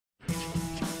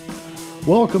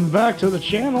Welcome back to the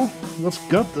channel. Let's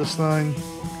gut this thing.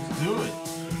 Let's do it.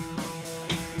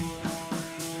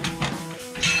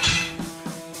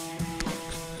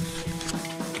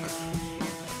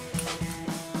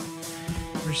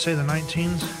 Did you say the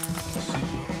 19s?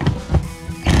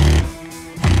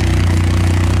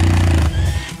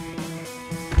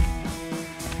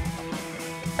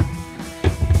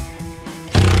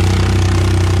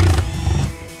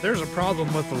 There's a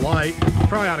problem with the light.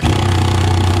 Probably ought to.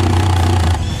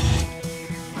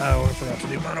 Oh, I forgot to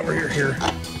do mine over here.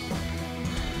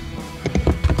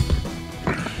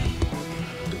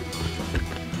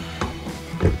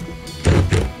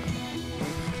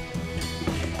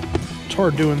 It's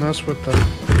hard doing this with the.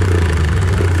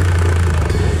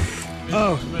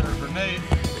 Oh,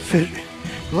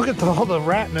 look at all the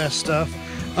rat nest stuff.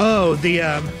 Oh,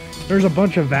 there's a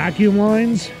bunch of vacuum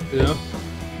lines. Yeah.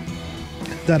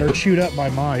 That are chewed up by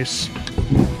mice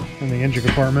in the engine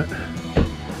compartment.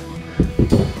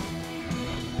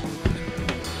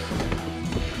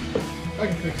 I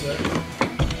can fix that.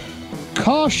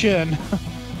 Caution!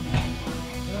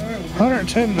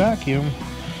 110 vacuum.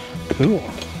 Cool.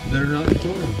 They're not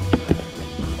torn.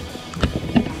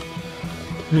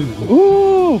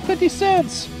 Ooh, 50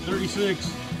 cents!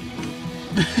 36.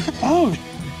 Oh,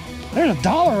 there's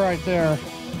 $1 right there.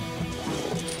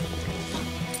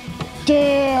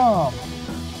 Damn!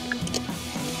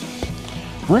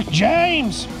 Rick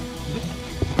James!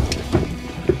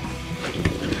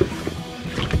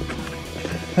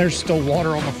 There's still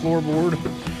water on the floorboard.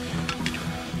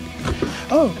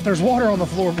 Oh, there's water on the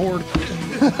floorboard.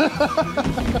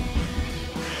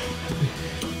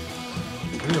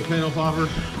 There's a panel popper.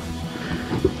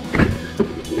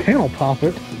 Panel pop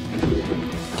it.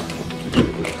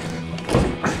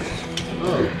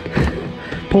 Oh.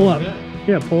 Pull up.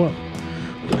 Yeah, pull up.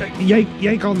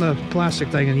 Yank on the plastic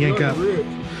thing and yank up.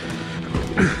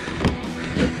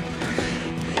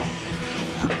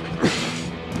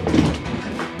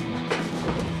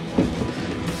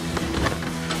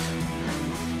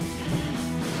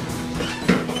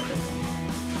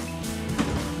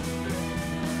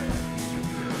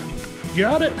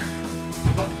 Got it.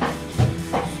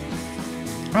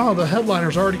 Oh, the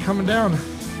headliner's already coming down.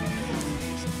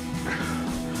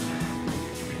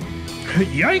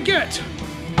 Yank it!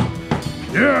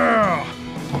 Yeah!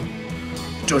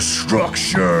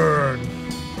 Destruction!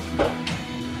 I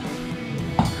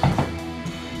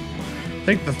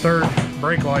think the third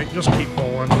brake light, just keep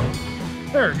pulling.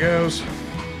 There it goes.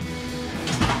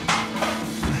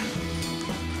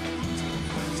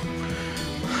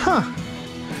 Huh.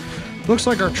 Looks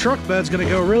like our truck bed's gonna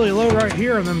go really low right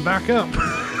here and then back up.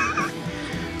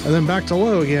 And then back to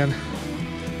low again.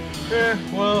 Yeah,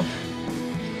 well,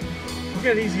 we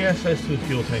got easy access to a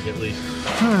fuel tank at least.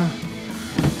 Huh.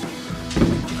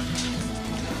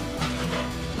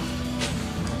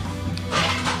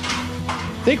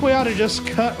 I think we ought to just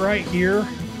cut right here,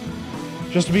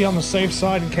 just to be on the safe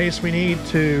side in case we need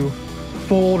to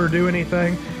fold or do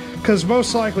anything. Because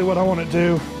most likely what I want to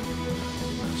do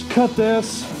is cut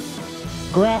this,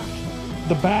 graft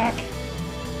the back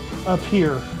up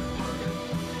here.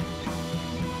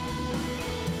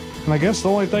 And I guess the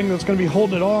only thing that's going to be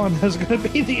holding it on is going to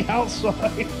be the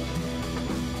outside.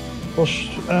 Well,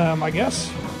 I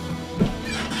guess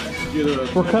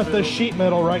we'll cut this sheet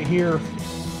metal right here,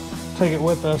 take it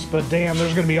with us, but damn,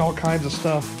 there's going to be all kinds of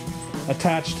stuff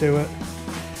attached to it.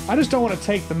 I just don't want to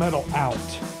take the metal out.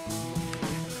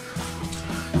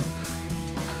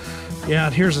 Yeah,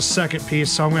 and here's a second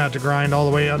piece, so I'm going to have to grind all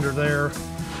the way under there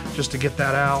just to get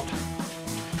that out.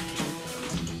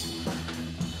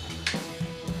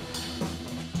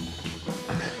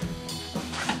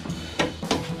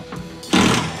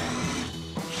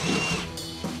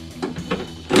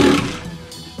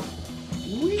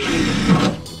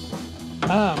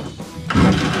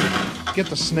 Get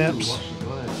the snips.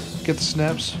 Get the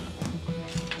snips.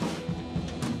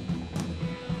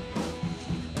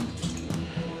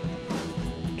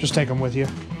 Just take them with you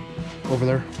over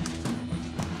there.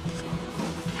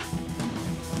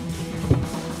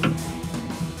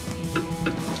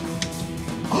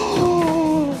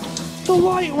 Oh, the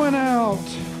light went out.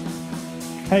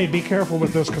 Hey, be careful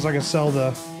with this because I can sell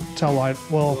the tail light.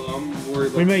 Well,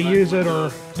 we may use it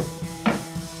or.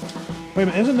 Wait a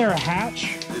minute, isn't there a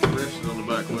hatch? It's resting on the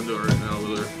back window right now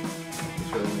over there.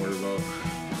 That's what I'm worried about.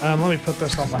 Let me put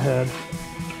this on my head.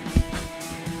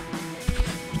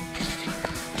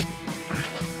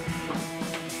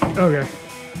 Okay.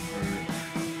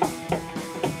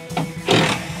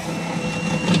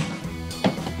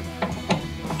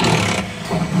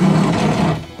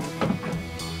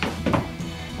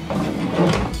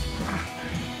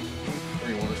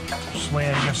 way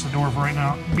against the door for right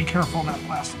now. Be careful on that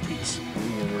plastic piece.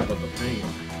 I'm gonna worry about the paint.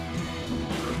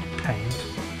 Paint.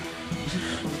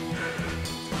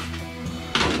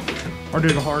 Or do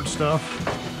the hard stuff.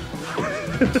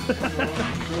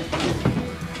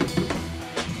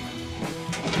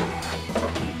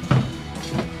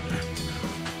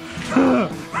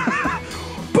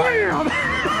 Bam!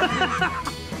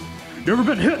 You ever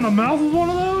been hit in the mouth with one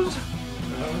of those?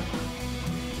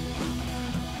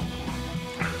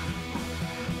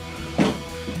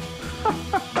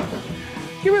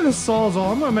 Give me the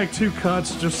Sawzall. I'm gonna make 2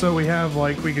 cuts just so we have,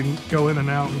 like, we can go in and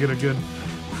out and get a good.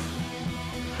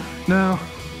 No,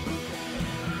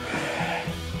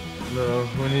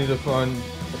 we need to find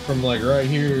from like right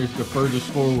here is the furthest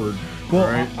forward. well,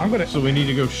 right? I'm gonna. So we need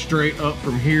to go straight up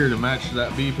from here to match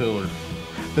that B pillar.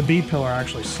 The B pillar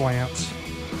actually slants.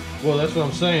 Well, that's what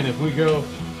I'm saying. If we go,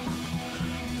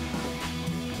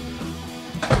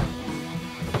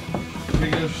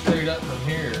 straight up from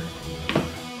here.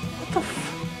 What the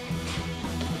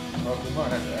f? Oh, we might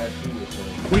have to add to this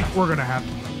thing. We're gonna have.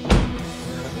 We're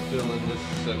gonna have to fill in this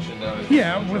section down here.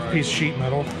 Yeah, with a piece of sheet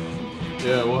metal.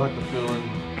 Yeah, we'll have to fill in.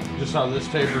 Just how this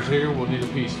tapers here, we'll need a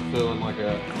piece to fill in like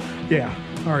that. Yeah,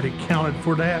 already counted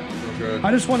for that. Okay.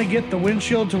 I just want to get the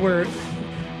windshield to where,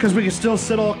 because we can still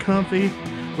sit all comfy.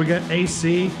 We got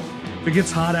AC. If it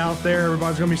gets hot out there,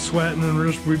 everybody's gonna be sweating, and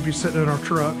we'd be sitting in our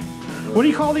truck. What do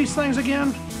you call these things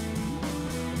again?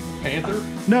 Panther?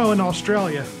 No, in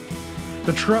Australia,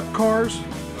 the truck cars.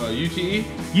 UTE?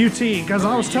 UT, because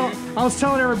I was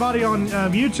telling everybody on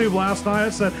YouTube last night. I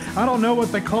said I don't know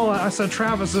what they call it. I said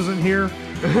Travis isn't here,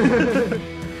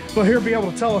 but he'll be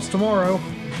able to tell us tomorrow.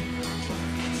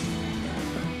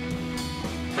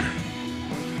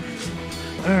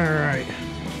 All right.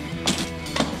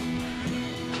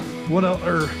 What else?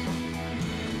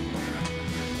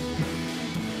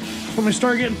 When we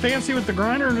start getting fancy with the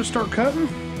grinder and just start cutting,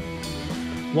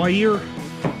 why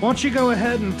don't you go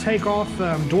ahead and take off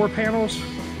door panels?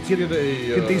 Get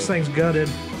these things gutted.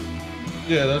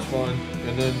 Yeah, that's fine.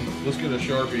 And then let's get a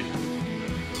Sharpie.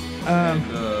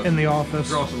 In the office.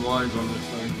 Draw some lines on this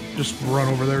thing. Just run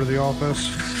over there to the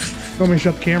office. Let me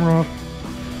shut the camera off.